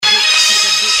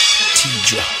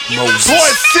Tidra, Moses.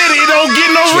 Fort City, it don't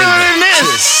get no realer than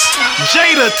this.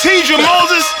 Jada, Tidra,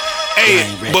 Moses. Hey,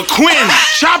 but Quin,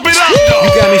 chop it up, though.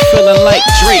 You got me feeling like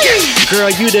Drake.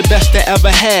 Girl, you the best I ever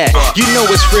had. You know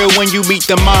it's real when you meet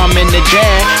the mom and the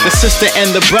dad, the sister and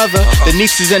the brother, the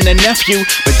nieces and the nephew.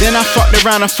 But then I fucked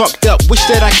around and fucked up. Wish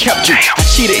that I kept you. I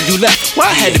cheated, you left. Why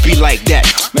I had to be like that?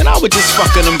 Man, I was just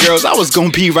fucking them girls. I was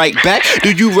gonna be right back.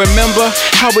 Do you remember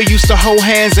how we used to hold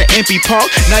hands at empty park?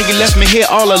 Now you left me here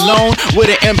all alone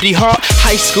with an empty heart.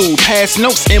 High school, pass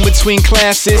notes in between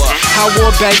classes. I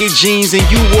wore baggy jeans and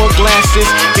you wore glasses.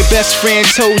 Your best friend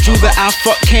told you that I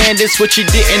fucked Candace. What you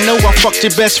didn't know, I fucked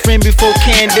your best friend before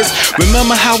Candace.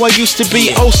 Remember how I used to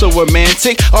be oh so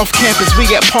romantic? Off campus we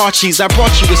got parties, I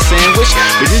brought you a sandwich.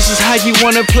 But this is how you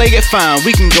wanna play it, fine,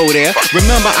 we can go there.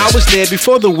 Remember I was there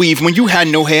before the weave when you had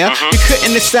no hair. You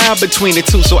couldn't decide between the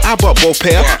two, so I bought both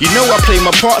pair. You know I play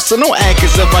my part, so don't act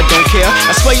as if I don't care.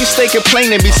 I swear you stay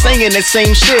complaining, be singing the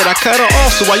same shit. I cut her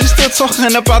off, so why you still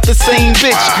talking about the same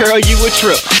bitch? Girl, you a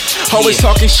trip, always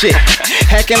talking shit,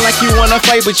 hacking like you wanna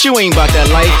fight, but you ain't about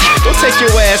that life. Don't take your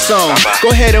ass on,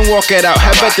 go ahead and walk it out.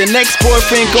 How about the next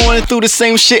boyfriend going through the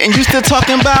same shit and you still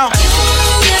talking about?